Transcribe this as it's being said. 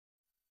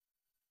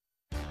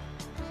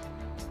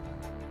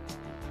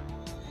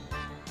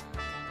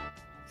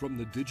from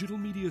the Digital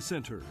Media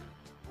Center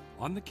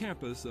on the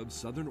campus of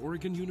Southern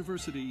Oregon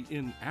University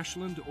in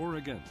Ashland,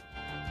 Oregon.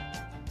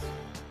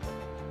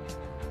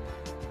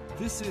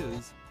 This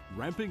is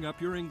Ramping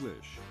Up Your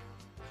English,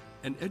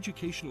 an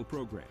educational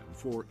program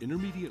for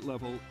intermediate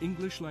level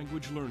English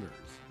language learners.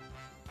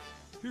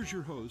 Here's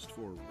your host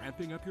for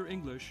Ramping Up Your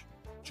English,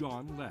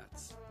 John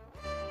Letz.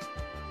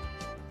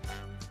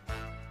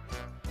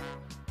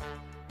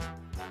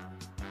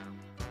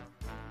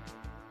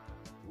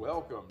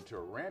 Welcome to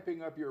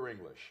Ramping Up Your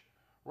English.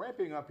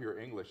 Ramping Up Your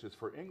English is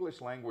for English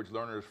language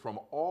learners from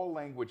all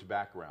language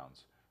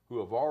backgrounds who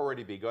have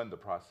already begun the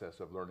process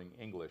of learning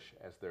English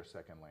as their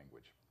second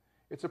language.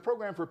 It's a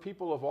program for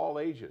people of all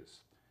ages.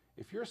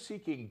 If you're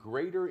seeking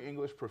greater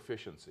English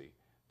proficiency,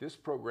 this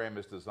program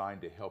is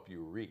designed to help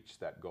you reach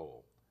that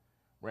goal.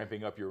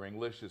 Ramping Up Your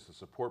English is a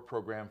support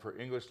program for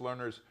English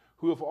learners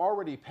who have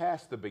already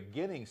passed the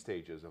beginning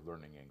stages of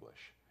learning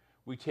English.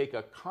 We take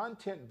a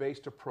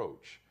content-based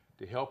approach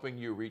to helping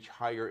you reach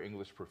higher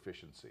English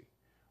proficiency.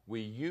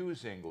 We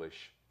use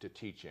English to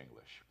teach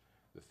English.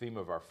 The theme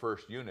of our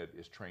first unit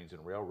is trains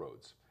and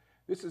railroads.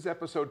 This is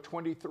episode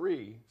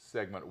 23,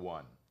 segment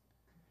 1.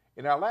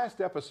 In our last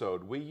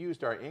episode, we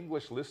used our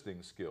English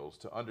listening skills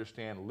to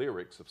understand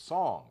lyrics of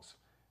songs.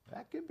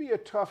 That can be a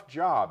tough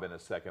job in a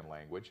second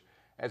language,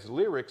 as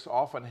lyrics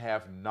often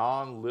have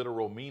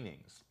non-literal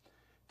meanings.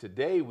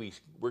 Today,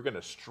 we're going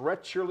to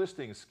stretch your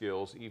listening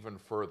skills even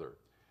further.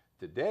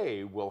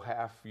 Today, we'll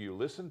have you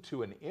listen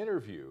to an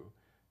interview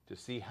to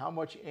see how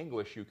much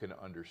English you can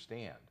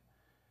understand.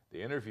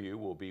 The interview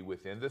will be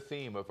within the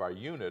theme of our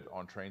unit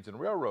on trains and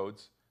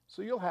railroads,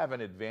 so you'll have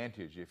an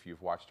advantage if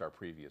you've watched our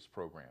previous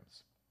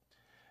programs.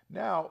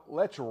 Now,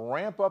 let's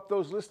ramp up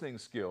those listening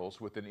skills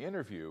with an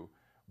interview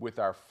with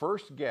our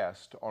first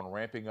guest on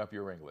Ramping Up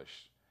Your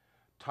English,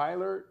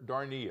 Tyler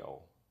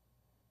Darnielle.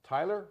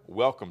 Tyler,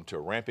 welcome to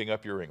Ramping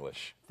Up Your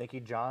English. Thank you,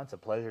 John. It's a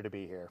pleasure to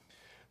be here.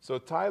 So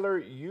Tyler,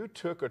 you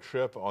took a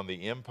trip on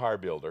the Empire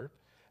Builder.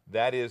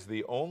 That is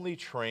the only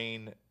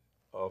train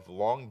of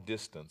long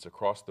distance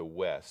across the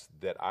West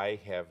that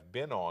I have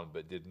been on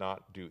but did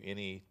not do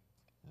any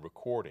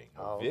recording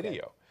or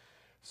video. Okay.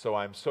 So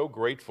I'm so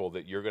grateful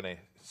that you're going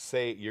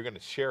to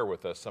share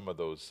with us some of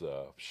those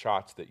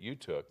shots that you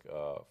took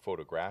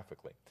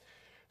photographically.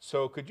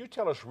 So could you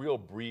tell us real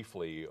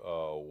briefly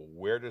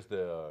where does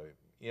the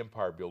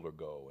Empire Builder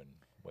go and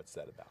what's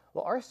that about?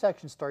 Well, our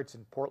section starts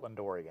in Portland,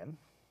 Oregon.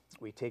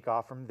 We take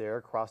off from there,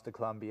 across to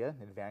Columbia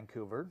in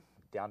Vancouver,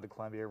 down to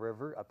Columbia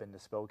River, up into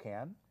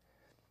Spokane,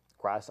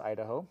 across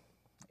Idaho,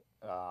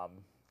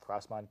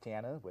 across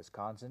Montana,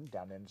 Wisconsin,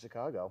 down into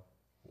Chicago.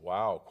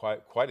 Wow,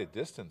 quite a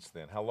distance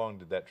then. How long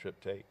did that trip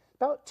take?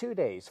 About 2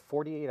 days,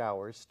 48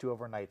 hours, 2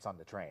 overnights on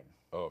the train.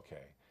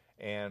 Okay.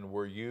 And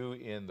were you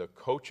in the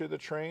coach of the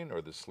train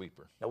or the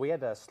sleeper? No, we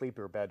had a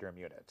sleeper bedroom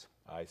unit.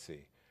 I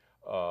see.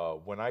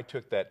 When I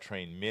took that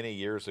train many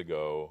years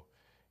ago,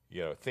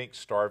 think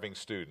starving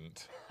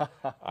student,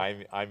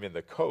 I'm in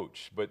the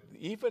coach. But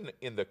even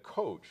in the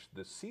coach,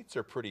 the seats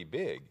are pretty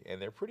big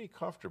and they're pretty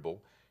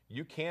comfortable.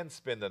 You can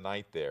spend the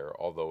night there,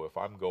 although if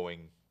I'm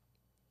going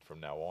from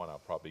now on, I'll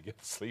probably get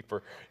a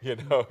sleeper.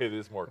 It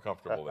is more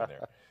comfortable in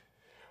there.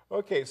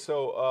 Okay,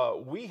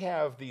 so we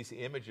have these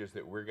images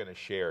that we're going to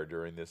share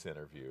during this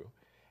interview.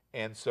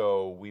 And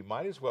so we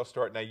might as well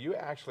start. Now, you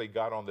actually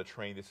got on the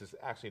train. This is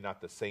actually not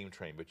the same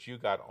train, but you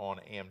got on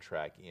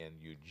Amtrak in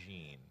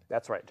Eugene.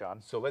 That's right,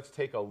 John. So let's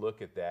take a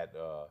look at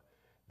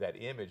that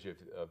image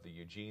of the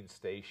Eugene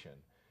station.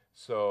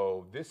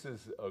 So this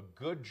is a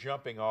good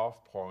jumping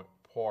off point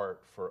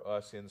for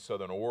us in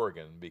Southern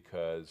Oregon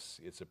because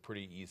it's a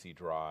pretty easy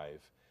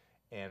drive.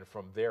 And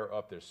from there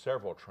up, there's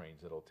several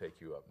trains that'll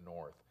take you up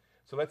north.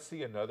 So let's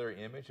see another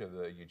image of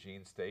the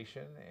Eugene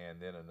station and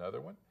then another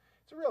one.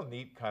 It's a real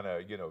neat kind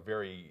of,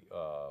 very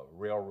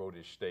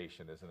railroadish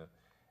station, isn't it?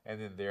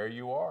 And then there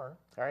you are.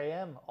 There I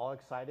am, all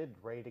excited,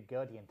 ready to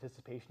go. The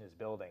anticipation is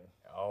building.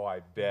 Oh,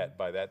 I bet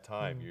by that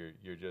time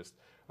you're just,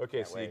 okay,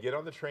 Can't so wait. you get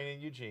on the train in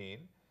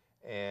Eugene,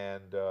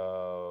 and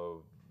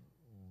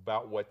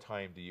about what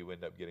time do you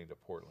end up getting to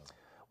Portland?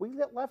 We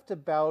left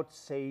about,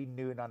 say,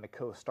 noon on the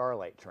Coast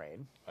Starlight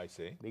train. I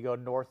see. We go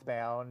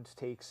northbound,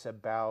 takes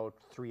about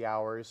 3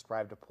 hours,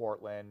 drive to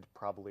Portland,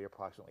 probably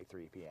approximately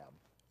 3 p.m.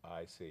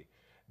 I see.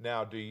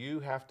 Now, do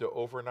you have to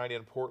overnight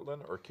in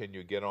Portland, or can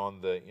you get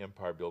on the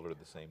Empire Builder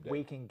the same day?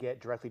 We can get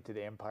directly to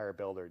the Empire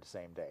Builder the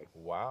same day.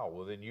 Wow.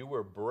 Well, then you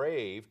were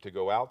brave to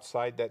go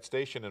outside that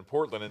station in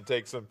Portland and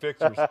take some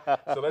pictures.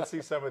 So let's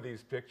see some of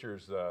these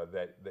pictures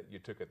that you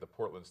took at the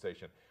Portland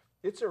station.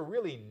 It's a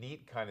really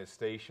neat kind of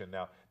station.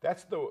 Now,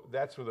 that's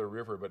with the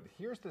river, but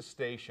here's the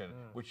station,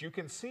 which you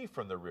can see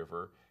from the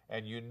river,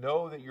 and you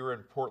know that you're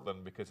in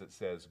Portland because it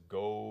says,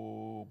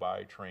 "Go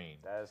by train."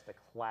 That is the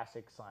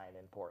classic sign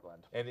in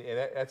Portland. And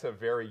that's a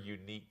very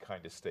unique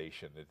kind of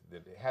station.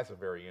 It has a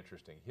very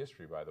interesting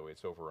history, by the way.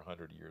 It's over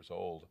 100 years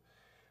old.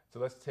 So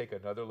let's take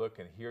another look,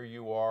 and here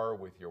you are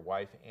with your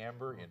wife,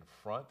 Amber, in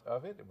front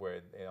of it,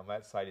 and on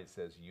that side it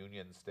says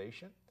Union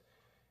Station.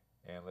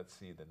 And let's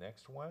see the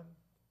next one.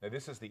 Now,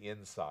 this is the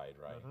inside,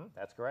 right?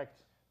 That's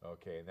correct.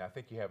 Okay, and I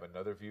think you have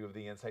another view of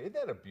the inside. Isn't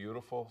that a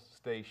beautiful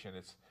station?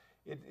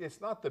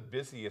 It's not the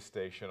busiest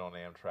station on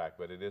Amtrak,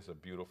 but it is a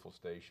beautiful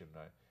station.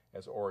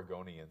 As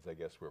Oregonians, I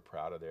guess we're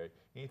proud of there.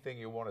 Anything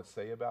you want to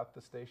say about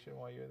the station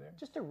while you're there?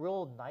 Just a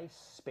real nice,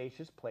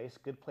 spacious place,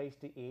 good place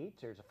to eat.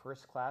 There's a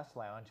first-class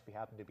lounge if you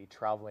happen to be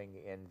traveling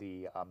in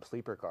the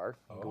sleeper car.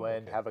 You can go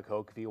in, have a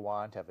Coke if you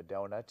want, have a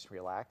donut,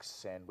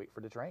 relax, and wait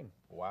for the train.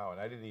 Wow, and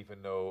I didn't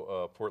even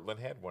know Portland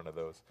had one of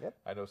those. Yep.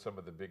 I know some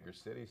of the bigger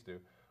cities do.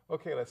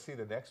 Okay, let's see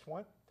the next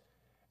one.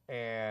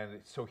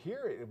 And so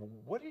here,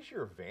 what is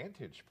your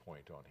vantage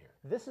point on here?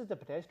 This is the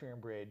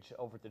pedestrian bridge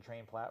over at the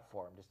train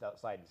platform just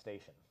outside the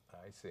station.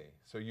 I see.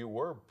 So you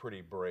were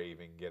pretty brave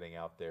in getting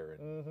out there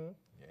and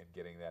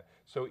getting that.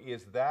 So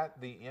is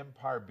that the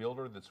Empire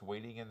Builder that's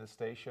waiting in the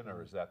station,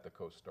 or is that the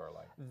Coast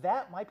Starlight?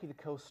 That might be the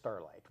Coast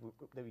Starlight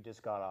that we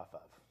just got off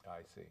of.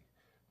 I see.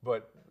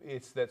 But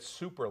it's that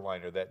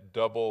superliner, that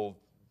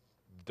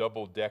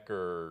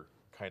double-decker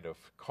kind of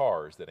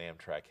cars that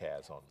Amtrak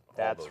has on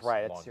That's all those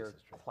right. long It's your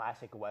distance trains.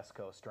 classic West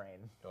Coast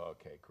train.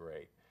 Okay,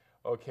 great.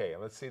 Okay,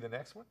 and let's see the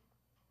next one.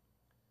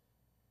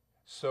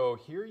 So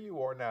here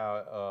you are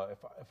now,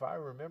 if I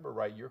remember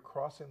right, you're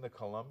crossing the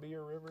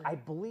Columbia River? I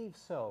believe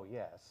so,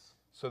 yes.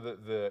 So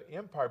the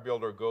Empire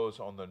Builder goes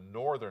on the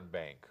northern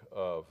bank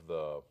of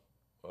the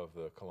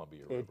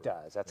Columbia River. It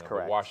does, that's on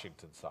correct. The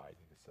Washington side,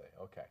 you could say.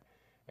 Okay.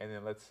 And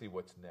then let's see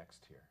what's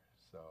next here.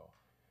 So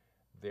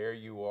there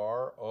you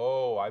are.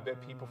 Oh, I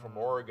bet people from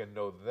Oregon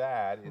know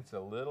that. It's a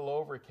little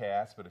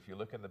overcast, but if you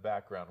look in the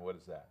background, what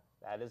is that?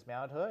 That is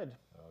Mount Hood.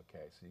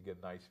 Okay, so you get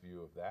a nice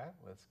view of that.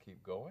 Let's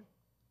keep going.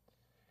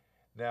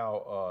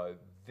 Now,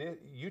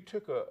 you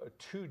took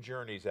two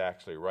journeys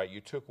actually, right?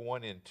 You took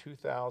one in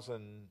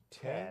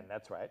 2010.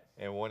 That's right.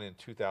 And one in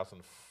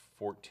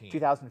 2014.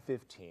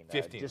 2015.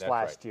 15, just that's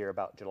last right. year,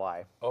 about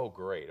July. Oh,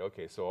 great.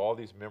 Okay, so all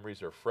these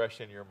memories are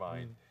fresh in your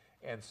mind.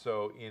 And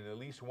so in at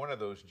least one of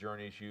those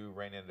journeys, you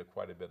ran into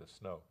quite a bit of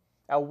snow.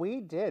 We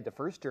did. The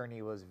first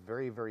journey was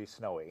very, very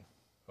snowy.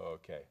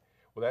 Okay.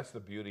 Well, that's the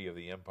beauty of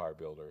the Empire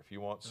Builder. If you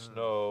want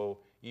snow,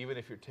 even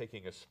if you're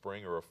taking a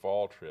spring or a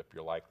fall trip,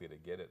 you're likely to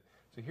get it.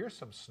 So here's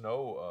some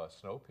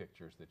snow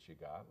pictures that you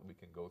got. We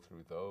can go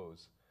through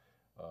those.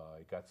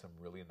 You got some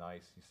really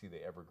nice, you see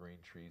the evergreen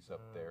trees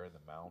up there in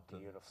the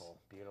mountains. Beautiful,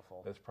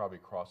 beautiful. That's probably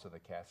crossing the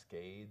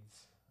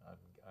Cascades,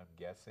 I'm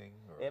guessing.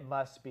 Or... It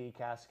must be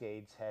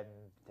Cascades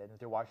heading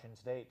through Washington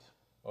State.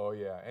 Oh,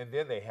 yeah. And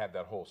then they had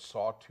that whole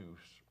sawtooth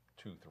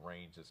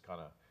range that's kind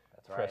of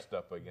pressed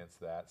up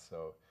against that.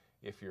 So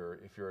if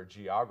you're a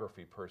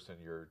geography person,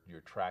 you're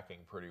tracking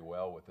pretty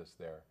well with us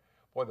there.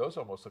 Boy, those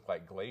almost look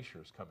like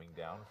glaciers coming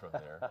down from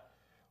there.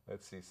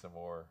 Let's see some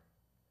more.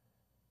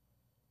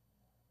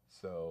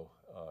 So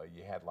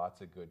you had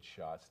lots of good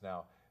shots.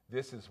 Now,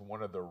 this is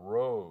one of the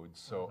roads.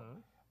 So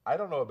I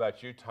don't know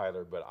about you,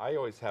 Tyler, but I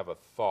always have a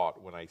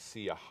thought when I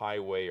see a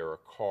highway or a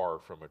car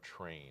from a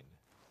train.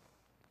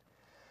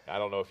 I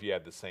don't know if you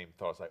had the same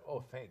thoughts, like,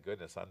 oh, thank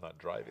goodness I'm not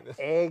driving this.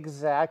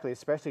 Exactly,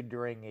 especially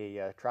during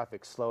a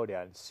traffic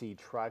slowdown. See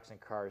trucks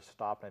and cars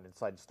stopping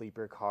inside the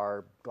sleeper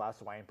car, glass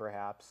of wine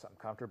perhaps. I'm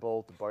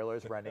comfortable, the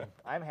boiler's running.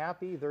 I'm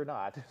happy, they're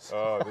not.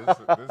 Oh,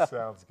 this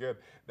sounds good.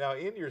 Now,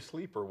 in your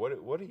sleeper,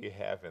 what do you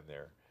have in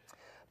there?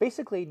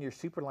 Basically, in your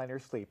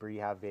Superliner sleeper, you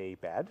have a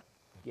bed,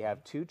 you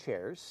have 2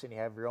 chairs, and you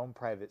have your own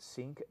private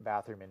sink,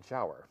 bathroom, and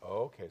shower.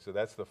 Okay, so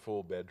that's the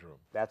full bedroom.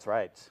 That's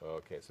right.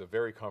 Okay, so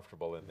very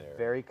comfortable in there.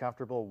 Very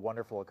comfortable,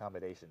 wonderful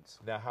accommodations.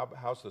 Now,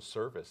 how's the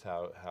service?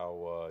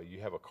 How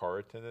you have a car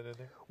attendant in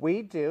there?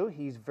 We do.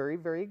 He's very,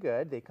 very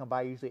good. They come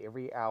by usually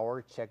every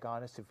hour, check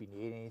on us if we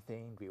need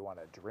anything. Do we want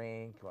a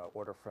drink? Do we want to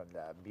order from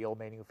the meal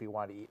menu if we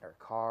want to eat in our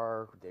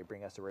car? They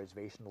bring us a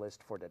reservation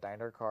list for the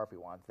diner car if we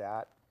want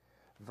that.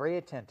 Very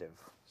attentive.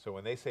 So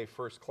when they say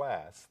first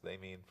class, they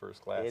mean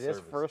first class service. It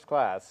is first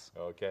class.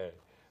 Okay,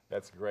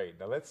 that's great.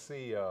 Now let's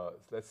see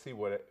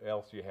what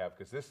else you have,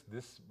 because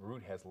this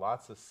route has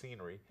lots of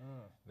scenery.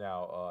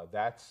 Now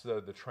that's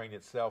the train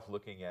itself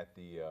looking at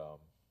the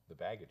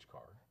baggage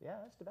car. Yeah,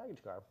 that's the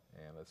baggage car.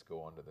 And let's go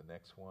on to the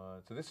next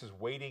one. So this is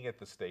waiting at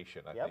the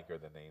station, I think are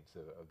the names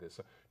of this.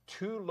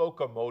 2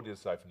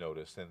 locomotives I've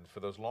noticed, and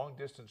for those long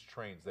distance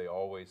trains, they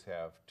always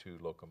have 2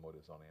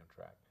 locomotives on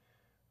Amtrak.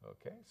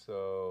 Okay,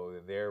 so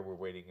there we're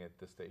waiting at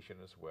the station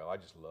as well. I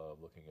just love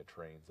looking at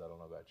trains. I don't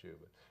know about you,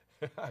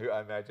 but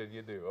I imagine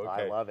you do.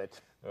 Okay. I love it.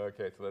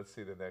 Okay, so let's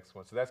see the next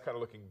one. So that's kind of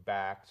looking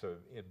back. So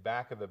in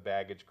back of the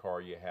baggage car,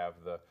 you have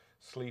the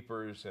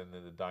sleepers and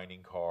then the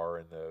dining car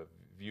and the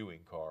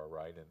viewing car,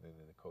 right, and then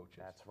the coaches.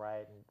 That's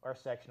right. And our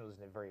section was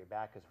in the very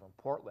back because from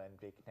Portland,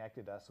 they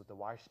connected us with the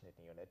Washington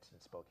unit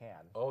in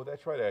Spokane. Oh,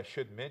 that's right. I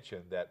should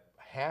mention that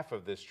half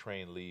of this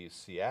train leaves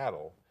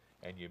Seattle,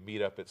 and you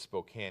meet up at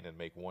Spokane and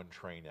make one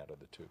train out of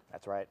the 2.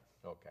 That's right.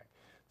 Okay,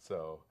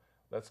 so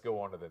let's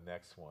go on to the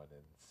next one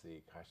and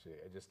see. Gosh,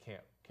 I just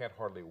can't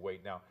hardly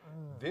wait. Now,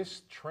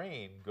 this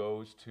train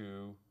goes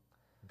to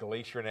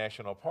Glacier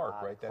National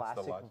Park, right? That's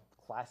the lodge.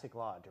 Classic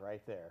lodge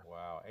right there.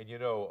 Wow, and you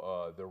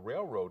know, the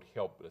railroad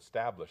helped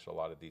establish a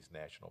lot of these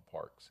national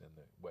parks in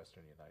the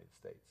western United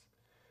States.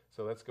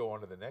 So let's go on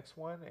to the next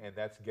one, and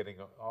that's getting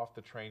off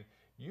the train.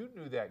 You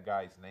knew that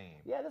guy's name.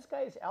 Yeah, this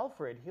guy is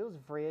Alfred. He was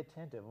very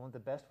attentive, one of the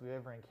best we've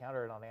ever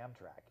encountered on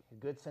Amtrak. A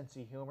good sense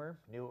of humor,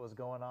 knew what was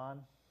going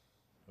on.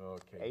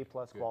 Okay. A+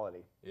 good.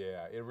 quality.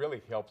 Yeah, it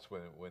really helps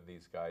when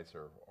these guys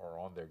are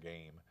on their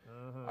game.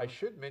 I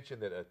should mention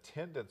that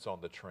attendants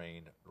on the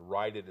train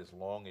ride it as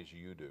long as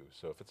you do.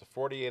 So if it's a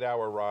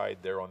 48-hour ride,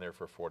 they're on there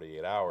for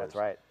 48 hours. That's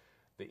right.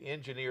 The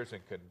engineers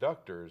and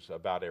conductors,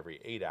 about every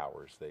 8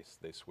 hours,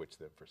 they switch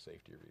them for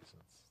safety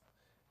reasons.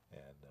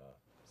 And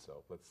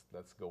so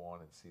let's go on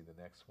and see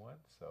the next one.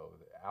 So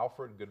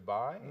Alfred,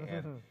 goodbye.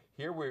 And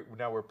here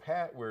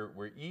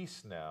we're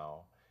east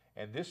now.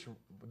 And this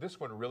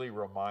one really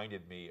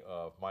reminded me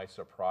of my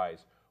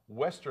surprise.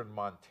 Western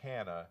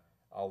Montana,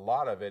 a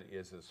lot of it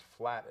is as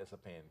flat as a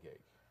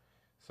pancake.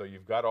 So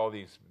you've got all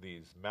these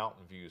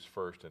mountain views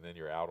first, and then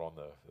you're out on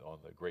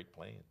the Great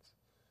Plains.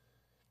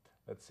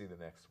 Let's see the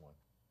next one.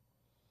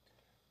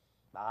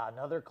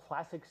 Another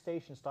classic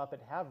station stop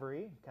at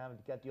Havre. Kind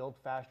of got the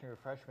old-fashioned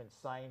refreshment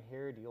sign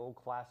here, the old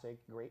classic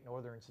Great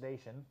Northern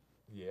Station.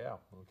 Yeah,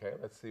 okay,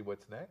 let's see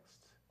what's next.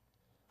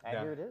 And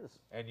Now, here it is.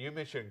 And you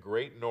mentioned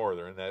Great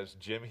Northern, that's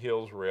Jim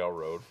Hill's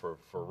railroad. For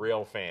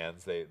rail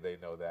fans, they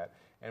know that.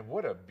 And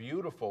what a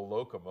beautiful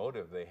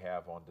locomotive they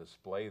have on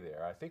display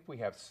there. I think we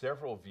have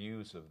several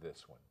views of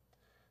this one.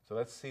 So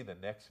let's see the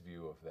next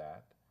view of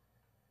that.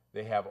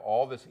 They have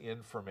all this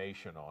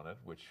information on it,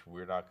 which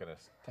we're not going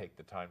to take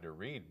the time to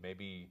read.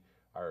 Maybe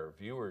our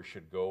viewers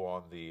should go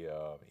on the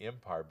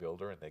Empire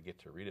Builder and they get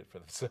to read it for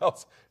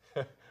themselves.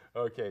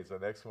 Okay, so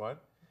next one.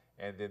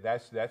 And then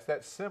that's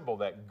that symbol,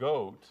 that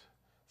goat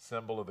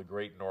symbol of the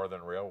Great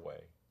Northern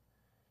Railway.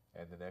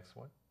 And the next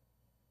one.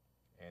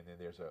 And then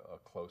there's a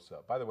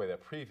close-up. By the way,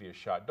 that previous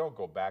shot, don't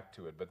go back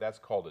to it, but that's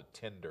called a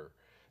tender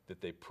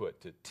that they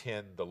put to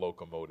tend the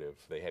locomotive.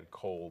 They had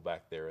coal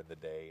back there in the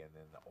day and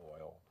then the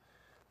oil.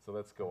 So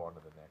let's go on to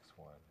the next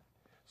one.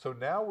 So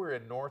now we're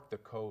in North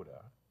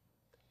Dakota.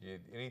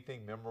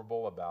 Anything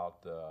memorable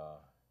about...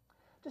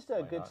 Just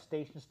a good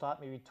station stop,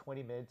 maybe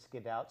 20 minutes,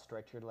 get out,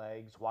 stretch your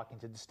legs, walk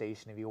into the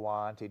station if you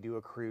want, to do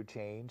a crew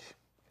change.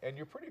 And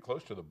you're pretty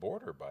close to the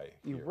border by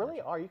You here,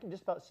 really are. You can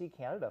just about see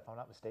Canada, if I'm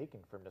not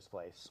mistaken, from this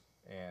place.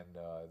 And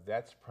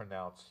that's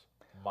pronounced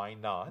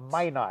Minot.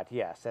 Minot,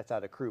 yes. That's how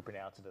the crew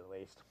pronounce it, at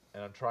least.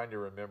 And I'm trying to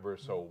remember,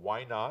 so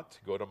why not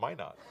go to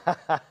Minot?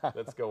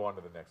 Let's go on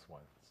to the next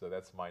one. So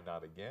that's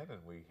Minot again, and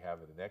we have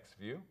the next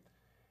view.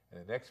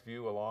 And the next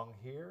view along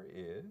here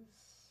is...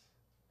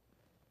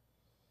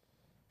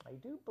 I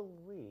do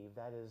believe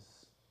that is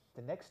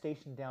the next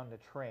station down the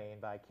train,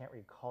 but I can't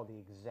recall the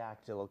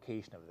exact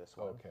location of this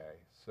one. Okay,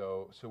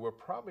 so we're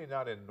probably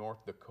not in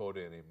North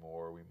Dakota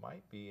anymore. We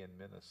might be in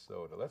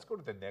Minnesota. Let's go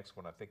to the next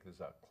one. I think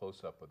there's a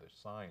close-up of the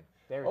sign.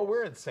 There it Oh, is.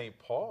 we're in St.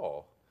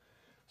 Paul.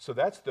 So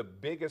that's the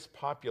biggest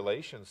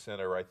population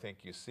center I think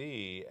you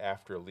see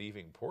after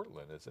leaving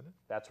Portland, isn't it?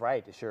 That's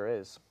right. It sure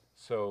is.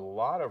 So a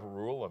lot of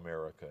rural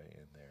America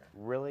in there.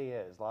 Really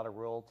is. A lot of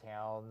rural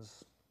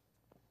towns,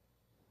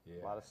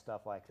 Yeah. a lot of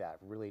stuff like that.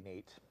 Really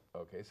neat.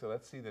 Okay, so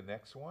let's see the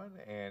next one.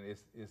 And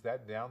is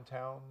that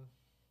downtown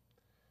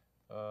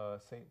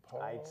St.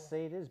 Paul? I'd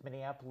say it is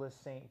Minneapolis,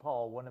 St.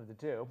 Paul, one of the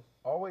two.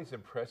 Always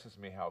impresses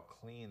me how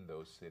clean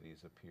those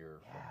cities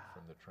appear Yeah.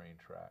 from the train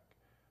track.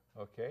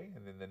 Okay,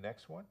 and then the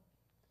next one?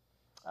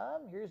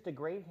 Here's the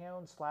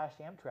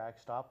Greyhound/Amtrak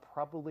stop,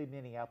 probably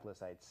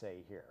Minneapolis, I'd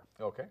say here.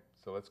 Okay,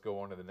 so let's go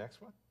on to the next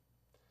one.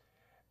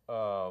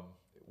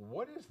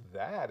 What is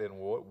that, and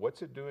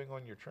what's it doing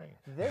on your train?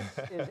 This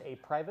is a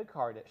private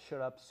car that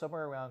showed up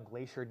somewhere around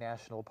Glacier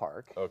National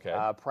Park.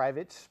 Okay.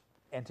 Private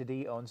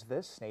entity owns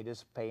this. They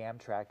just pay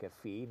Amtrak a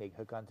fee. They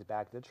hook onto the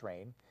back of the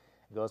train.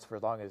 It goes for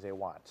as long as they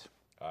want.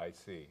 I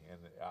see, and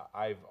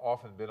I've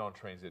often been on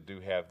trains that do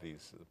have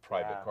these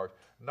private Yeah. cars.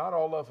 Not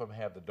all of them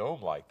have the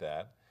dome like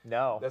that.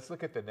 No. Let's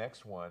look at the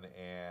next one,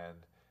 and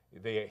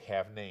they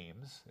have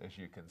names, as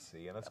you can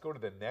see. And let's go to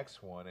the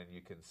next one, and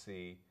you can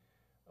see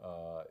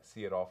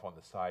it off on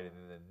the side. And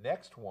then the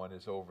next one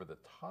is over the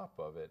top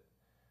of it.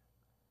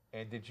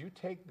 And did you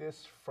take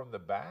this from the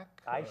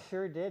back? I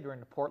sure did. We're in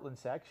the Portland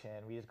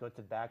section. We just go to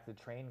the back of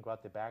the train, go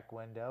out the back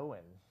window,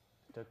 and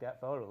took that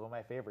photo. One of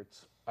my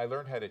favorites. I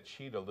learned how to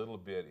cheat a little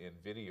bit in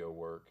video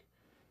work.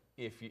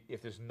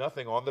 If there's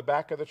nothing on the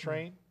back of the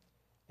train,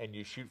 and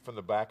you shoot from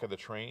the back of the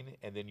train,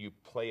 and then you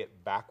play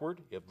it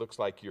backward, it looks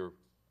like you're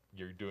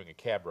doing a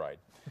cab ride.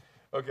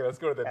 Okay, let's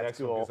go to the That's next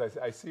cool. one, because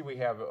I see we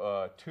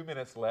have 2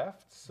 minutes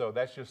left. So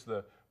that's just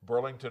the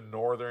Burlington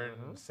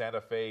Northern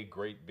Santa Fe,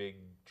 great big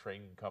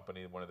train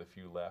company, one of the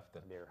few left.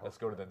 And They're let's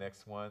go to the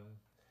next one.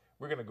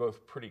 We're going to go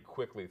pretty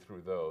quickly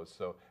through those.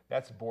 So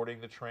that's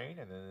boarding the train,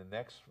 and then the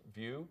next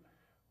view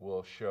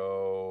will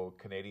show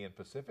Canadian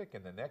Pacific,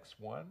 and the next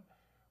one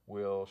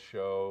will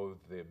show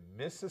the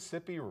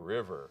Mississippi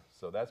River.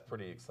 So that's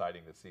pretty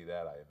exciting to see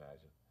that, I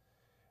imagine.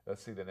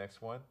 Let's see the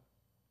next one.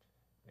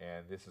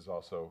 And this is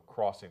also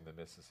crossing the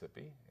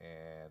Mississippi.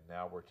 And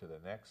now we're to the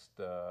next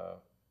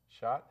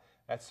shot.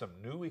 That's some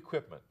new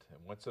equipment. And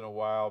once in a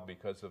while,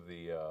 because of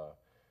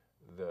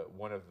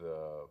one of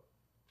the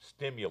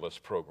stimulus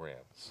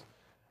programs,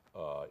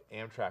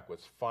 Amtrak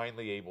was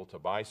finally able to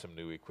buy some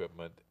new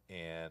equipment,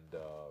 and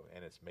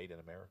it's made in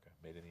America,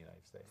 made in the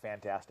United States.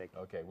 Fantastic.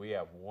 Okay, we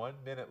have 1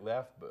 minute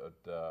left, but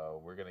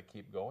we're going to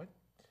keep going.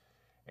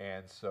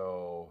 And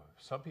so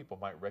some people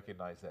might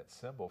recognize that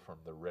symbol from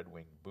the Red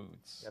Wing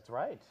boots. That's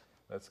right.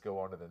 Let's go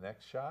on to the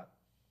next shot.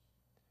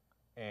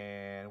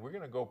 And we're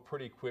going to go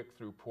pretty quick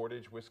through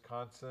Portage,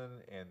 Wisconsin,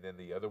 and then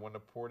the other one to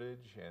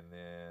Portage, and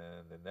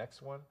then the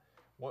next one.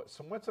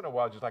 So once in a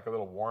while, just like a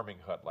little warming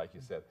hut, like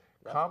you said.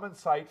 Yep. Common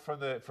sight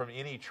from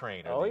any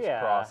train are these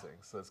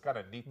crossings. So it's kind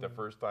of neat the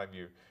first time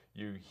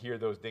you hear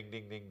those ding,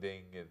 ding, ding,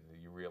 ding, and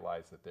you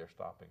realize that they're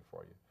stopping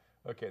for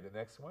you. Okay, the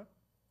next one.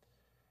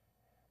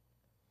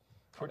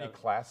 Pretty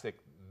classic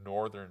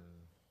northern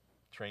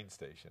train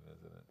station,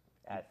 isn't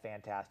it?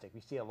 Fantastic. We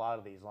see a lot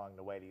of these along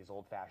the way, these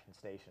old-fashioned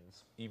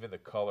stations. Even the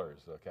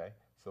colors, okay?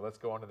 So let's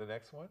go on to the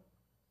next one.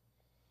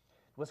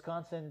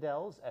 Wisconsin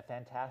Dells, a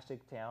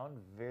fantastic town,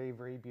 very,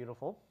 very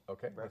beautiful.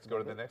 Okay, let's go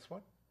to the next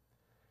one.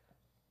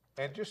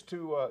 And just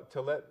to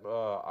let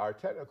our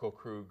technical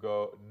crew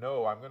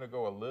know, I'm going to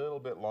go a little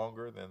bit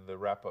longer than the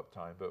wrap-up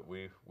time, but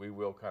we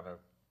will kind of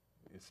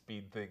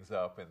speed things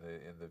up in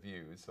the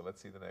views. So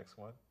let's see the next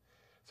one.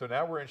 So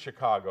now we're in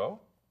Chicago,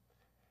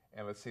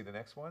 and let's see the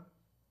next one.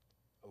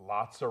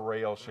 Lots of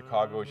rail.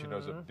 Chicago, as you know,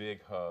 is a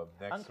big hub.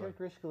 Next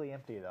Uncharacteristically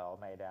empty, though,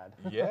 may I add.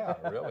 Yeah,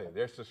 really.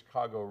 There's the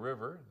Chicago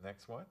River.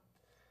 Next one.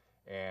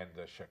 And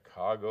the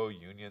Chicago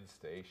Union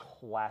Station.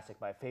 Classic.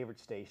 My favorite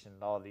station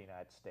in all of the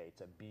United States.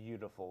 A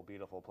beautiful,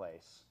 beautiful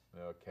place.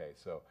 Okay,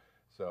 so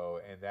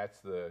and that's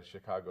the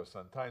Chicago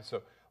Sun-Times.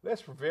 So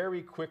let's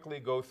very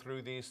quickly go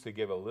through these to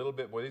give a little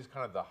bit more. These are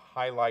kind of the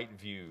highlight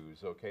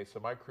views, okay?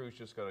 So my crew's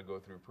just going to go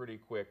through pretty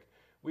quick.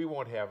 We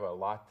won't have a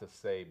lot to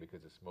say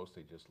because it's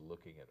mostly just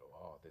looking at,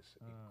 this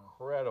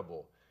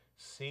incredible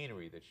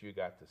scenery that you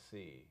got to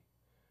see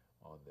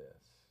on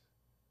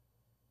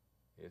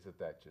this. Isn't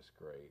that just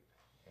great?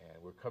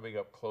 And we're coming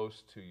up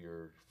close to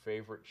your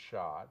favorite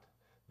shot.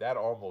 That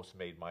almost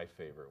made my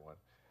favorite one.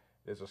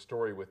 There's a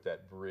story with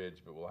that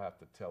bridge, but we'll have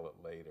to tell it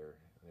later.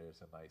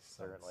 There's a nice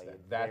sunset.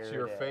 That's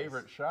your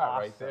favorite shot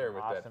right there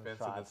with that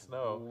fence in the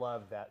snow.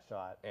 Love that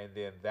shot. And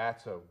then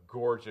that's a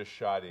gorgeous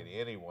shot in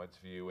anyone's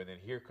view. And then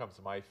here comes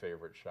my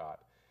favorite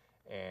shot.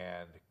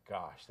 And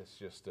gosh, that's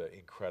just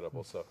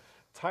incredible. So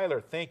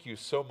Tyler, thank you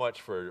so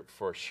much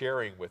for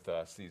sharing with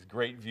us these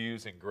great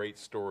views and great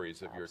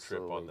stories of your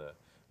trip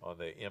on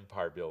the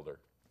Empire Builder.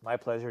 My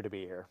pleasure to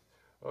be here.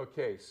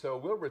 Okay, so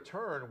we'll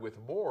return with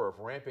more of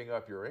Ramping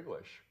Up Your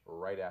English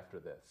right after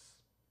this.